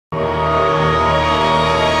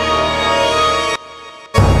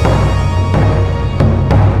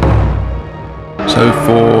So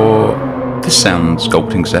for this sound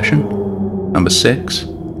sculpting session, number 6,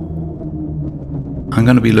 I'm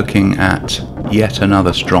going to be looking at yet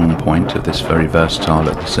another strong point of this very versatile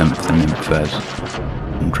little synth, the Nymphes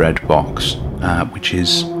from Dreadbox, which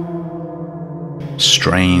is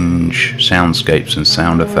strange soundscapes and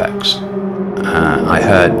sound effects. I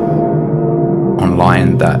heard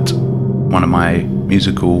online that one of my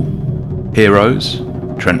musical heroes,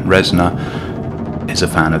 Trent Reznor, is a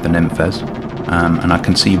fan of the Nymphes, and I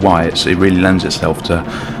can see why. It really lends itself to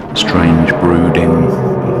strange, brooding,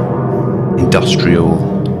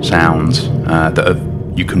 industrial sounds that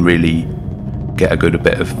you can really get a good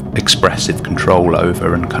bit of expressive control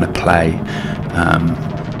over and kind of play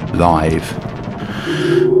live.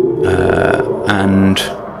 And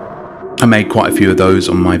I made quite a few of those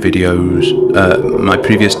on my videos, my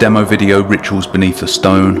previous demo video, Rituals Beneath a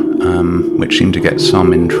Stone, which seemed to get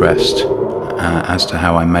some interest as to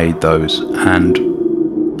how I made those. And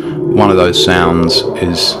one of those sounds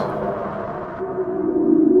is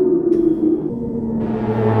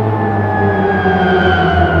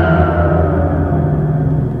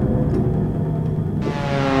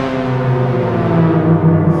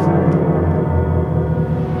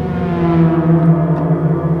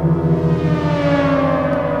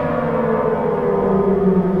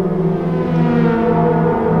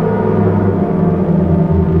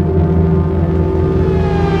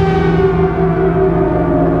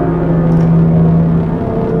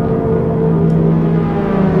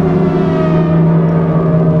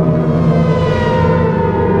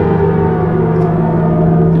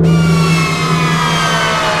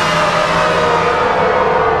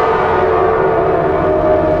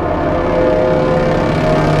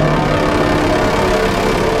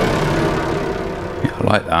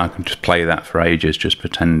like that. I can just play that for ages, just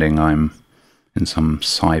pretending I'm in some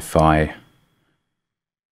sci-fi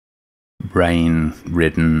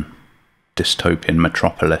rain-ridden dystopian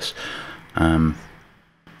metropolis,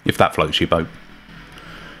 if that floats your boat,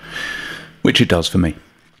 which it does for me.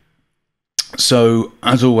 So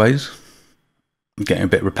as always, I'm getting a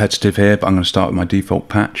bit repetitive here, but I'm going to start with my default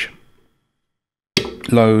patch.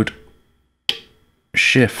 Load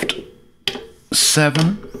Shift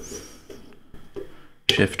 7,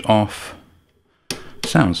 Shift off,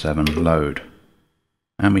 Sound 7, load,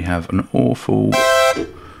 and we have an awful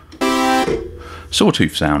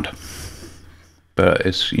sawtooth sound, but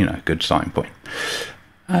it's, you know, a good starting point.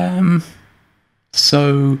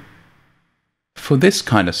 So for this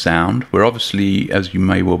kind of sound, we're obviously, as you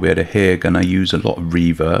may well be able to hear, going to use a lot of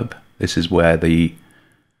reverb. This is where the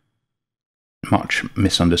much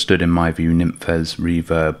misunderstood, in my view, Nymphes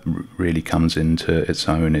reverb really comes into its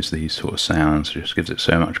own, is these sort of sounds. It just gives it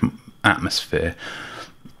so much atmosphere.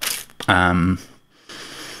 And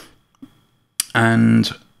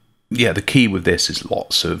yeah, the key with this is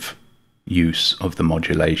lots of use of the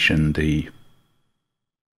modulation,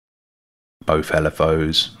 both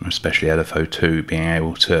LFOs, especially LFO 2, being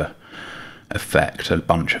able to affect a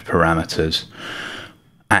bunch of parameters.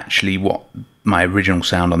 Actually, what my original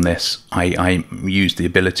sound on this, I used the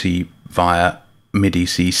ability via MIDI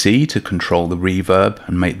CC to control the reverb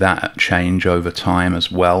and make that change over time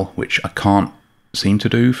as well, which I can't seem to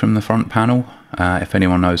do from the front panel. If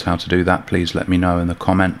anyone knows how to do that, please let me know in the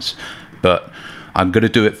comments. But I'm going to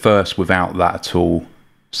do it first without that at all,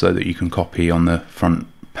 so that you can copy on the front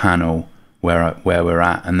panel where we're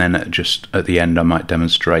at, and then just at the end I might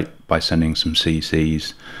demonstrate by sending some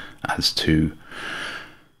CCs as to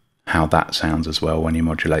how that sounds as well when you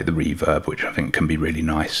modulate the reverb, which I think can be really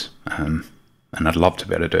nice. And I'd love to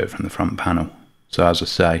be able to do it from the front panel. So as I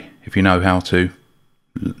say, if you know how to,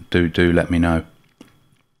 do let me know.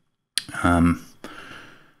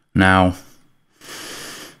 Now,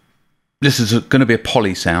 this is going to be a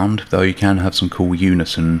poly sound, though you can have some cool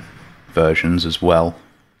unison versions as well.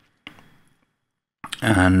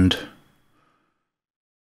 And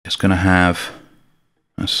it's going to have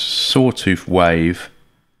a sawtooth wave.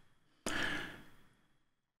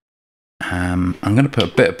 I'm going to put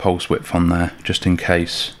a bit of pulse width on there, just in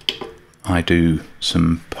case I do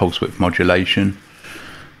some pulse width modulation,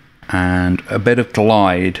 and a bit of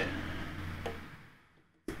glide,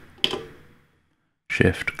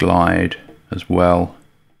 shift glide as well.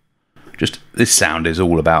 Just, this sound is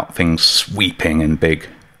all about things sweeping in big,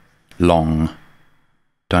 long,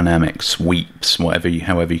 dynamic sweeps, however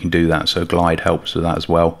you can do that. So glide helps with that as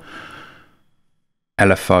well.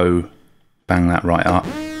 LFO, bang that right up.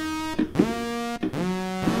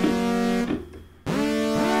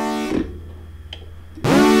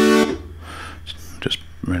 Just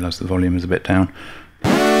realised the volume is a bit down.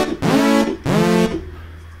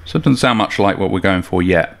 So it doesn't sound much like what we're going for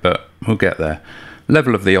yet, but we'll get there.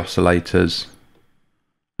 Level of the oscillators,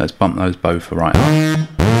 let's bump those both right up.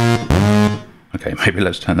 Okay, maybe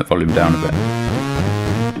let's turn the volume down a bit.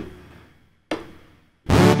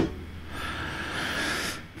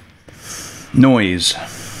 Noise.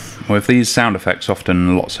 With these sound effects,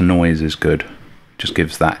 often lots of noise is good. Just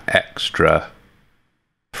gives that extra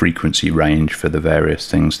frequency range for the various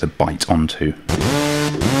things to bite onto.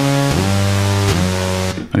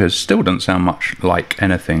 Okay, it still doesn't sound much like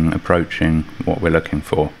anything approaching what we're looking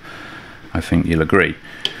for. I think you'll agree.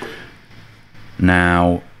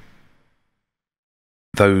 Now,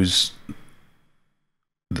 the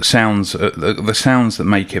sounds that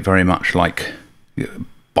make it very much like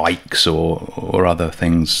bikes or other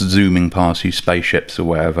things zooming past you, spaceships or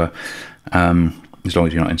whatever. As long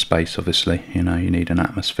as you're not in space, obviously, you know, you need an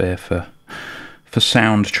atmosphere for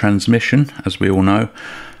sound transmission, as we all know.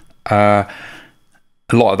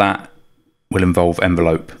 A lot of that will involve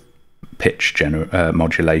envelope pitch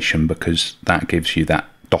modulation, because that gives you that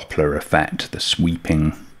Doppler effect, the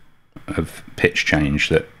sweeping of pitch change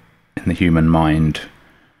that in the human mind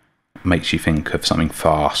makes you think of something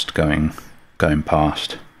fast going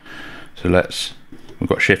past. So we've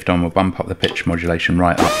got shift on, we'll bump up the pitch modulation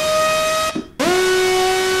right up.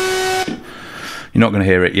 You're not going to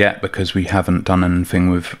hear it yet because we haven't done anything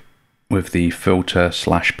with the filter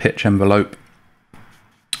 / pitch envelope.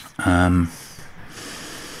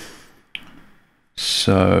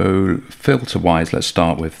 So filter wise, let's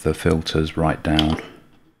start with the filters right down.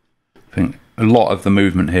 I think a lot of the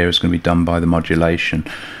movement here is going to be done by the modulation.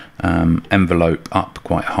 Envelope up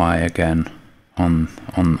quite high again on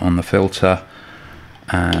the filter,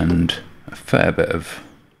 and a fair bit of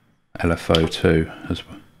LFO too, as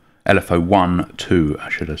well. LFO 1, 2, I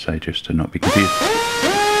should say, just to not be confused.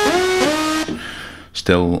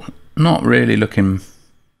 Still not really looking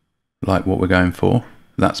like what we're going for.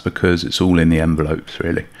 That's because it's all in the envelopes,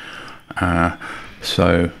 really.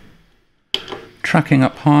 So tracking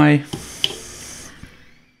up high.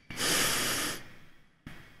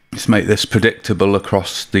 Let's make this predictable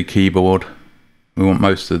across the keyboard. We want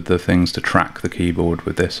most of the things to track the keyboard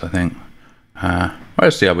with this, I think.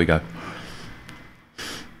 Let's see how we go.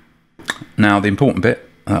 Now, the important bit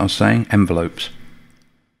that I was saying, envelopes.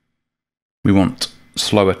 We want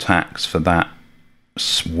slow attacks for that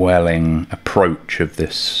swelling approach of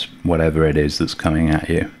this, whatever it is that's coming at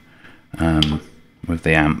you, with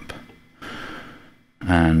the amp.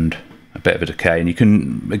 And a bit of a decay, and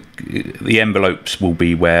the envelopes will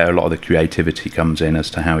be where a lot of the creativity comes in as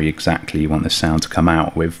to how exactly you want the sound to come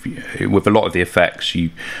out. With a lot of the effects,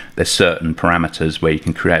 there's certain parameters where you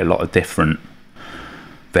can create a lot of different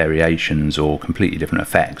variations or completely different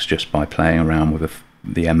effects just by playing around with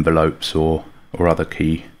the envelopes or other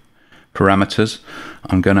key parameters.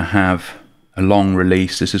 I'm going to have a long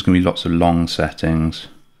release. This is going to be lots of long settings.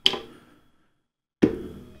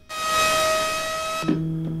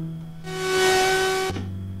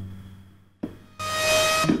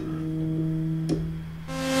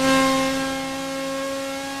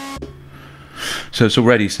 So it's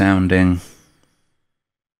already sounding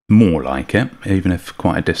more like it, even if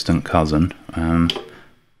quite a distant cousin.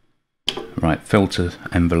 Right, filter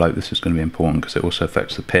envelope, this is going to be important because it also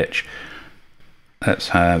affects the pitch. Let's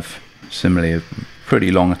have similarly a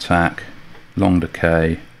pretty long attack, long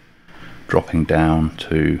decay, dropping down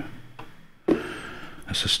to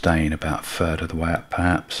a sustain about a third of the way up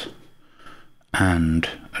perhaps. And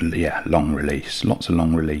yeah, long release, lots of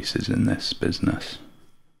long releases in this business.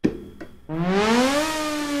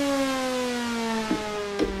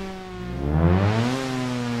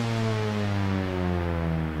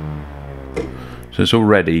 So it's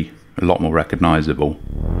already a lot more recognisable.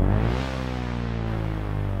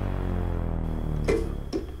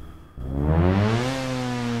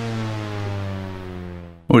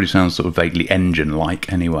 Already sounds sort of vaguely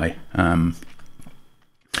engine-like anyway.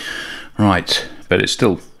 Right, but it's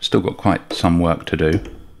still got quite some work to do.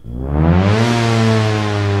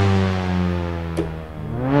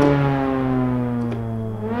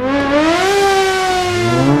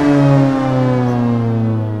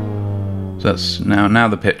 So that's now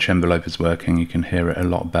the pitch envelope is working. You can hear it a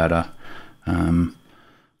lot better, and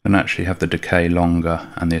actually have the decay longer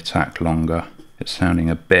and the attack longer. It's sounding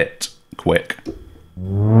a bit quick.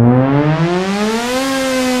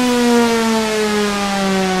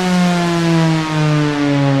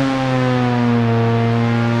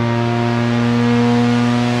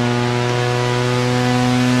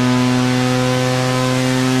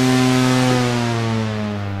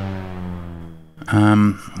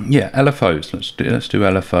 Yeah, LFOs. Let's do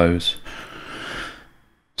LFOs.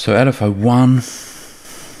 So LFO 1, I'm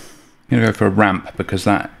gonna go for a ramp because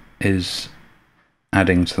that is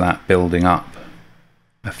adding to that building up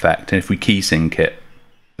effect. And if we key sync it,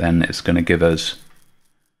 then it's going to give us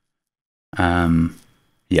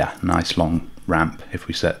yeah, nice long ramp if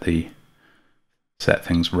we set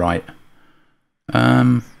things right.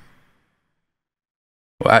 Well,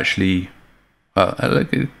 actually,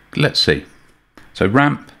 let's see. So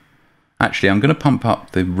ramp, actually I'm going to pump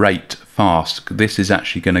up the rate fast. This is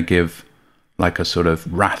actually going to give like a sort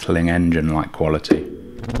of rattling engine like quality.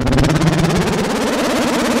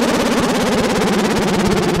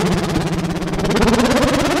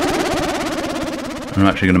 I'm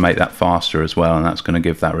actually going to make that faster as well, and that's going to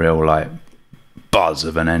give that real like buzz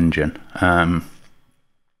of an engine.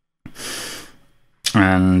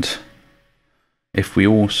 And if we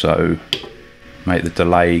also make the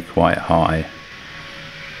delay quite high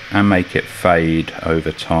and make it fade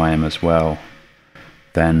over time as well,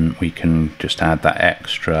 then we can just add that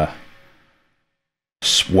extra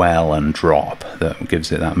swell and drop that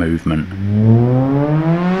gives it that movement.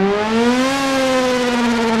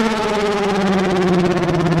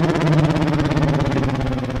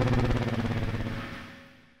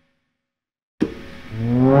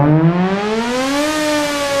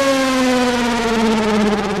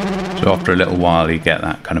 So after a little while you get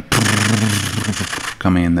that kind of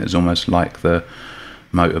coming in that's almost like the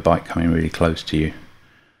motorbike coming really close to you.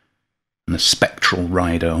 And the spectral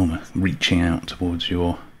rider almost reaching out towards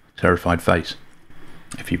your terrified face,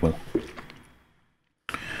 if you will.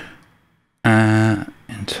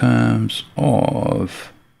 In terms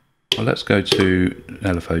of... well, let's go to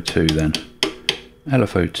LFO2 then.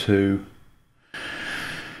 LFO2.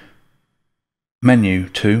 Menu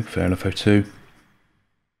 2 for LFO2.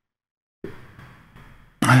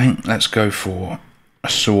 I think let's go for a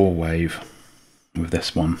saw wave with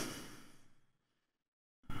this one.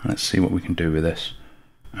 Let's see what we can do with this.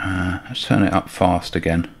 Let's turn it up fast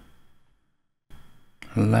again.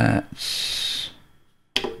 Let's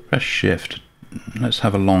press shift. Let's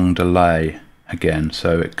have a long delay again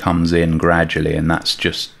so it comes in gradually, and that's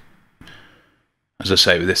just, as I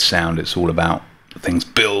say, with this sound it's all about things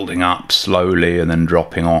building up slowly and then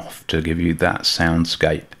dropping off to give you that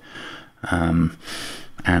soundscape.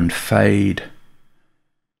 And fade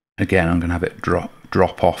again, I'm going to have it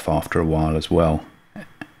drop off after a while as well,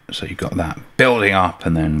 so you've got that building up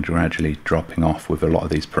and then gradually dropping off with a lot of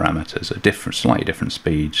these parameters at slightly different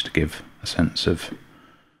speeds to give a sense of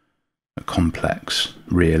a complex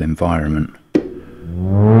real environment.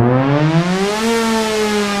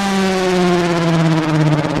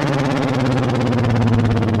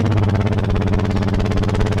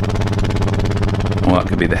 Well, that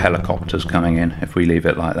could be the helicopters coming in if we leave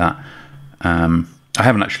it like that.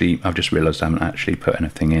 I've just realised I haven't actually put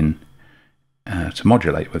anything in to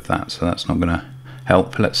modulate with that, so that's not going to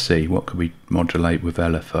help. Let's see, what could we modulate with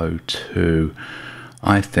LFO2?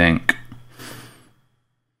 I think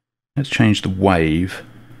let's change the wave,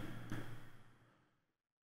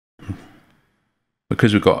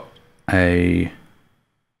 because we've got a,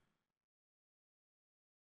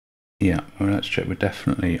 yeah, well, let's check, we're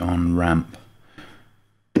definitely on ramp.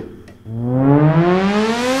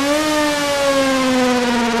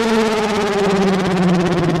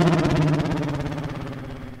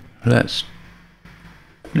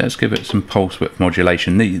 Let's give it some pulse width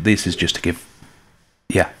modulation. This is just to give,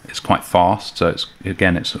 yeah, it's quite fast, so it's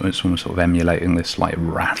almost sort of emulating this like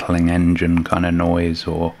rattling engine kind of noise,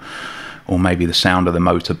 or maybe the sound of the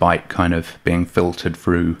motorbike kind of being filtered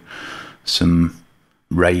through some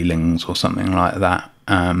railings or something like that.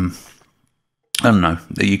 I don't know.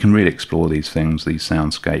 You can really explore these things, these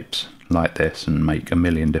soundscapes like this, and make a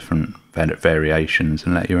million different variations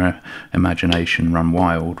and let your imagination run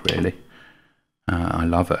wild, really. I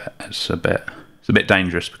love it. It's a bit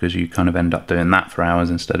dangerous because you kind of end up doing that for hours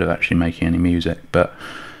instead of actually making any music, but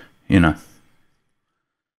you know.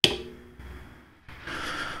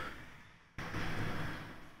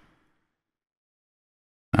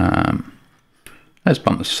 Let's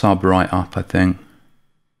bump the sub right up, I think.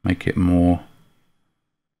 Make it more,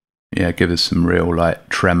 yeah, give us some real like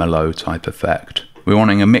tremolo type effect. We're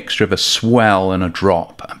wanting a mixture of a swell and a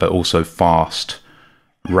drop, but also fast,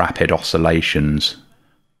 rapid oscillations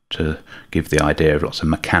to give the idea of lots of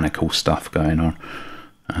mechanical stuff going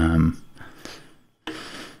on.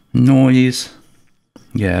 Noise,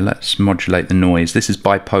 yeah, let's modulate the noise. This is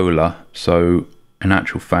bipolar, so in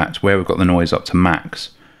actual fact, where we've got the noise up to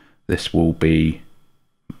max, this will be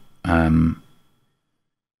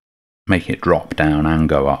making it drop down and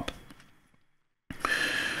go up.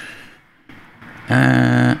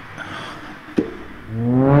 Where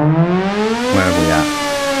are we at?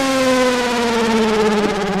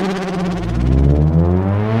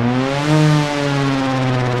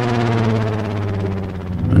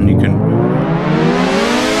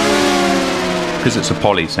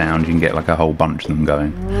 poly sound, you can get like a whole bunch of them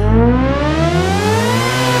going.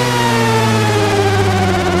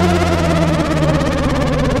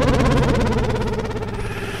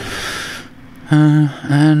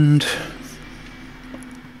 And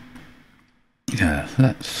yeah,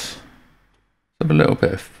 let's have a little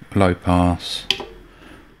bit of low pass,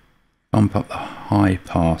 bump up the high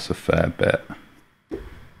pass a fair bit.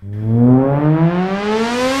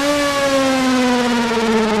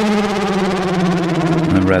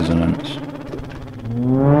 And the resonance.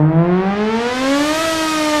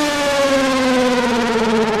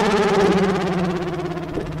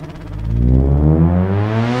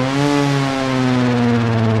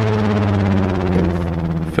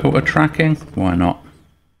 Filter tracking, why not?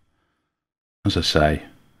 As I say,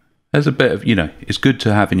 there's a bit of, you know, it's good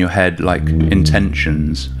to have in your head like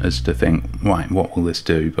intentions as to think, right, what will this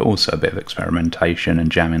do? But also a bit of experimentation and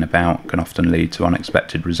jamming about can often lead to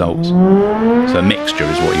unexpected results. So a mixture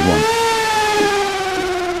is what you want.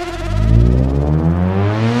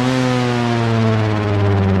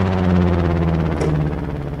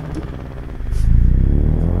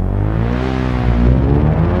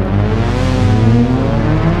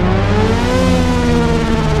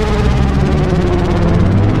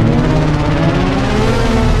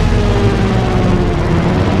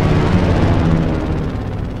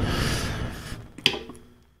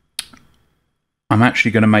 I'm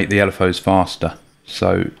actually going to make the LFOs faster.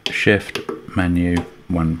 So shift menu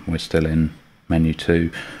when we're still in menu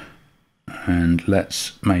 2, and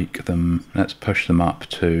let's push them up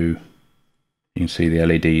to, you can see the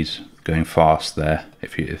LEDs going fast there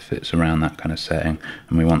if it's around that kind of setting,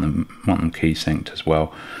 and we want them key synced as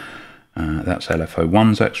well. That's LFO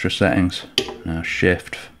 1's extra settings. Now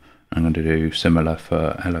shift, I'm going to do similar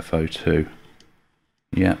for LFO 2.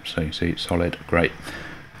 Yep, so you see it's solid, great.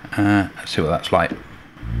 Let's see what that's like.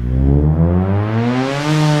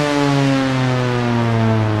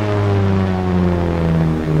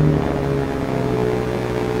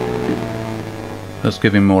 Let's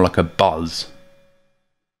give him more like a buzz.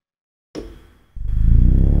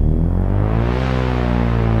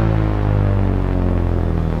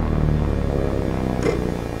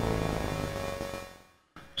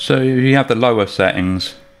 So if you have the lower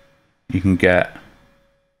settings, you can get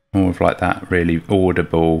more of like that really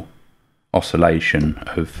audible oscillation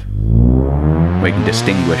of where you can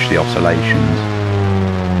distinguish the oscillations.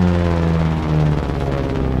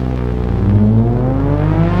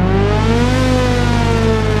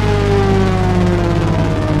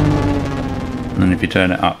 And then if you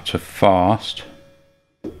turn it up to fast,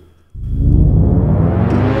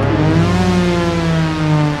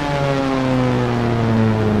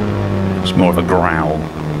 it's more of a growl.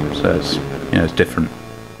 So it's, you know, it's different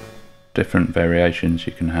variations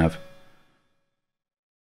you can have.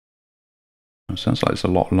 It sounds like it's a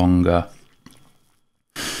lot longer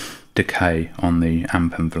decay on the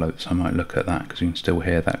amp envelopes. I might look at that because you can still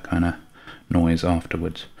hear that kind of noise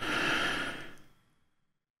afterwards.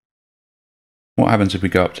 What happens if we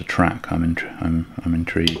go up to track? I'm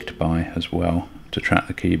intrigued by as well, to track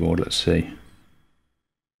the keyboard. Let's see.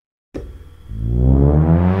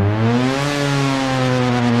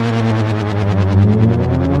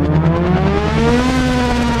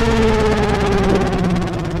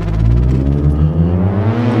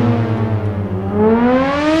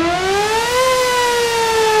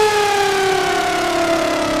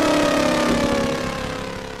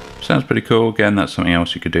 Sounds pretty cool. Again, that's something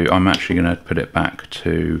else you could do. I'm actually going to put it back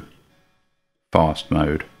to fast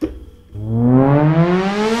mode.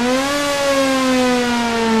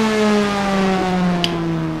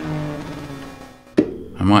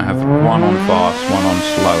 I might have one on fast, one on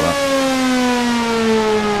slower.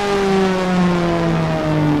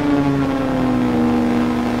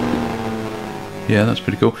 Yeah, that's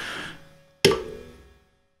pretty cool.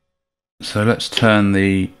 So let's turn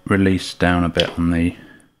the release down a bit on the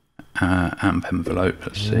amp envelope.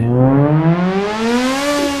 Let's see.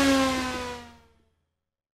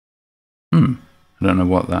 I don't know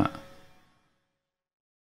what that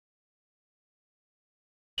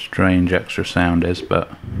strange extra sound is, but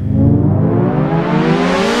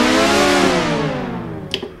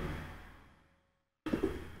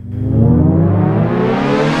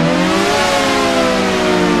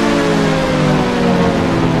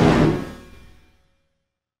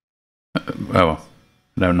oh,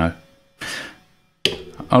 I don't know.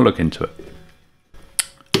 I'll look into it.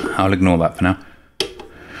 I'll ignore that for now.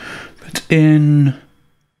 But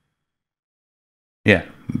yeah,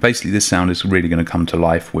 basically this sound is really going to come to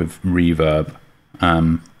life with reverb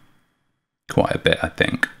quite a bit, I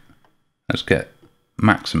think. Let's get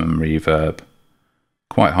maximum reverb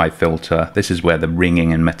quite high filter. This is where the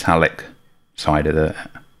ringing and metallic side of the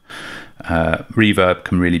reverb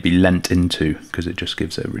can really be lent into, because it just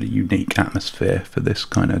gives a really unique atmosphere for this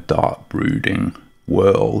kind of dark, brooding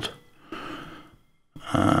world.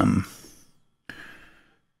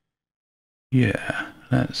 Yeah,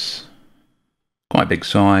 that's quite a big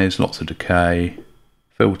size, lots of decay,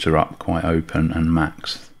 filter up quite open, and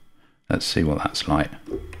max. Let's see what that's like.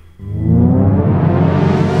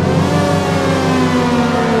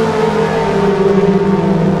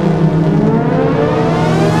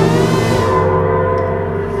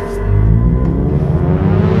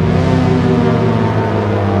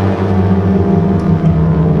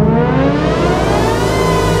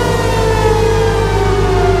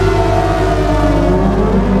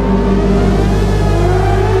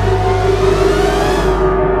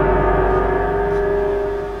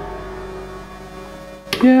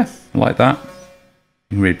 Yeah, like that.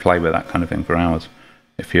 You can really play with that kind of thing for hours.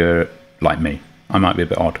 If you're like me, I might be a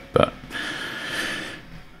bit odd, but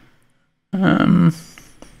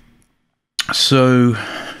so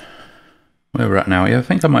where we're at now, yeah, I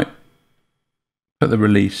think I might put the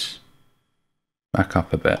release back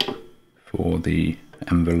up a bit for the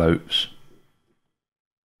envelopes.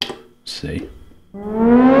 Let's see.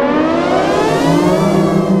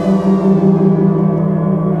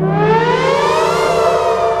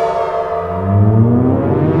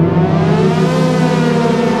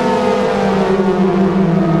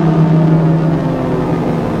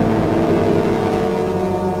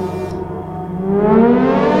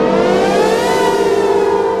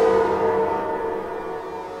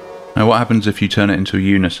 Now what happens if you turn it into a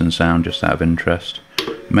unison sound, just out of interest?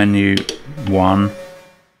 Menu 1,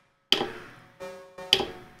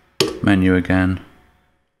 menu again,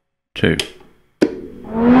 2. Turn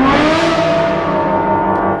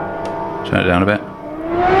it down a bit.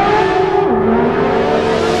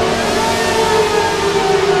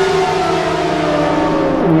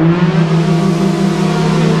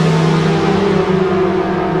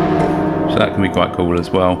 So that can be quite cool as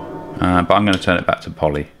well, but I'm going to turn it back to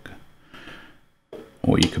poly.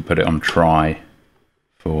 Or you could put it on try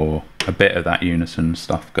for a bit of that unison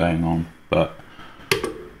stuff going on, but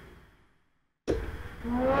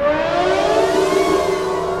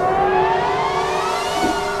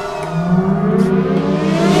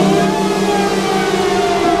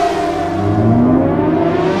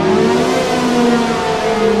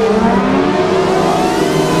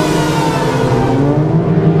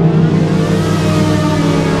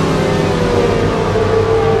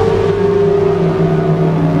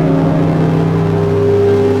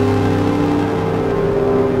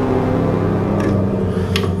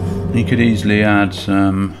you could easily add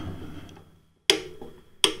some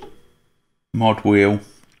mod wheel.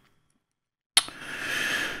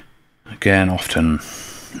 Again, often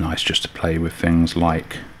nice just to play with things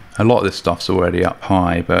like, a lot of this stuff's already up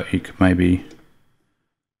high, but you could maybe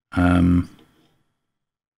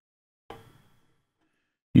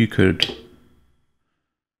you could,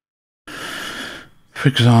 for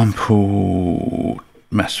example,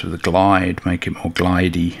 mess with the glide, make it more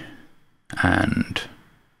glidey, and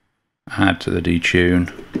add to the detune.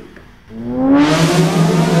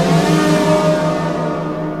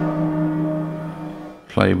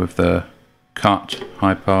 Play with the cut,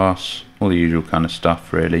 high pass, all the usual kind of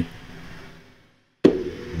stuff really.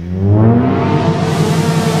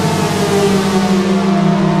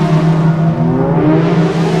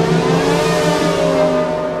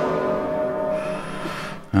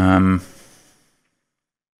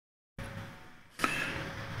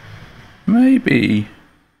 Maybe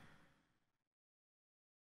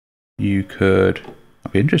you could,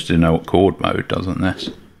 I'd be interested to know what chord mode does on this.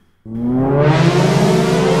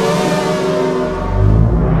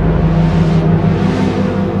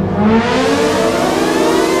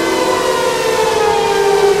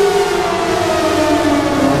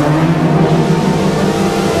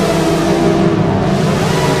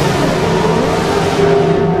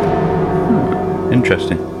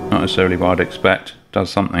 Interesting, not necessarily what I'd expect, does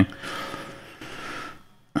something.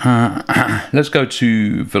 Let's go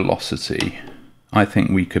to velocity. I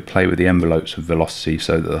think we could play with the envelopes of velocity,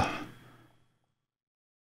 so the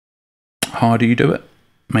harder you do it,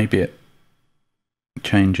 maybe it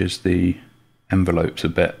changes the envelopes a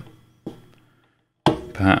bit,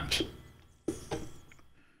 perhaps,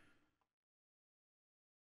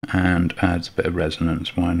 and adds a bit of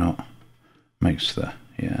resonance. Why not? Makes the,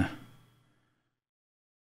 yeah.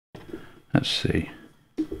 Let's see.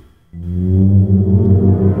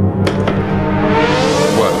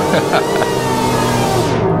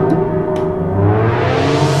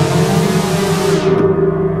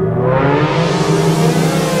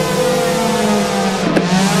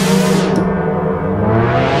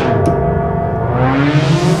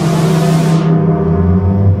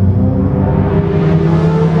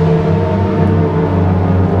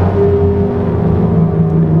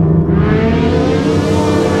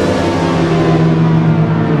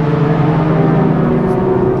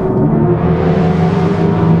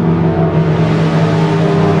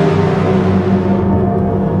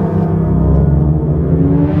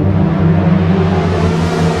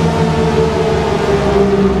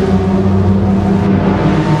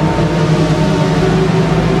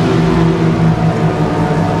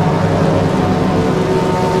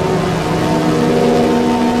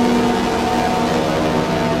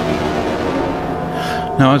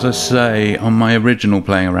 Now, as I say, on my original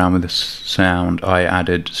playing around with this sound, I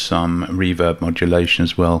added some reverb modulation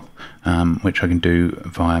as well, which I can do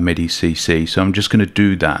via MIDI CC. So I'm just going to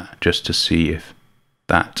do that just to see if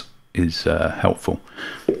that is helpful.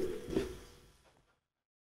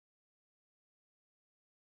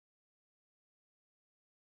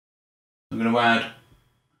 I'm going to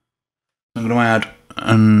add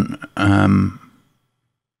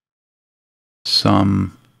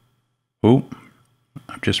some. Oh,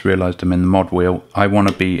 I've just realised I'm in the mod wheel. I want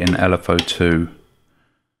to be in LFO2.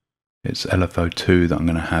 It's LFO2 that I'm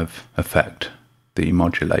going to have affect the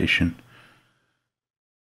modulation.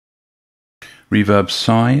 Reverb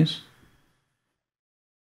size.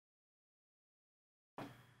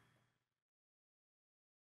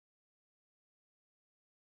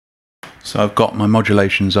 So I've got my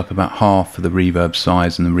modulations up about half for the reverb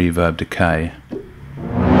size and the reverb decay.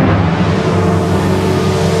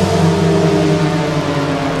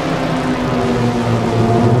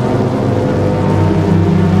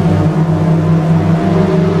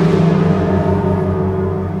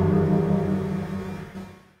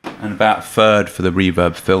 And about a third for the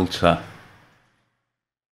reverb filter.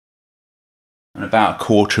 And about a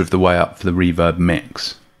quarter of the way up for the reverb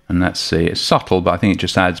mix. And let's see, it's subtle, but I think it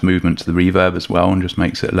just adds movement to the reverb as well and just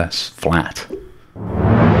makes it less flat.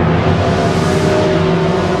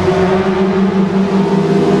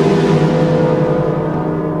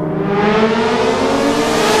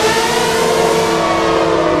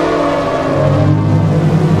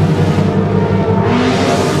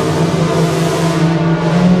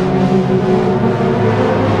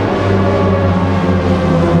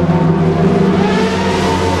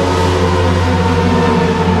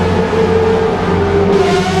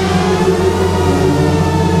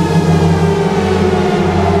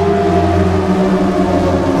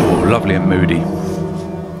 Lovely and moody,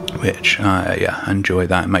 which yeah, I enjoy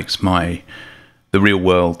that. It makes the real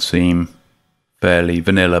world seem fairly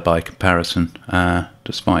vanilla by comparison,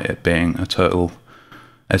 despite it being a total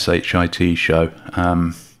SHIT show.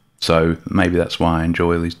 So maybe that's why I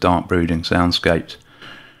enjoy these dark brooding soundscapes.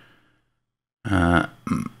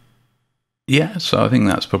 Yeah, so I think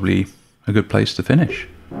that's probably a good place to finish.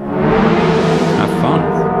 Have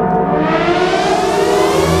fun.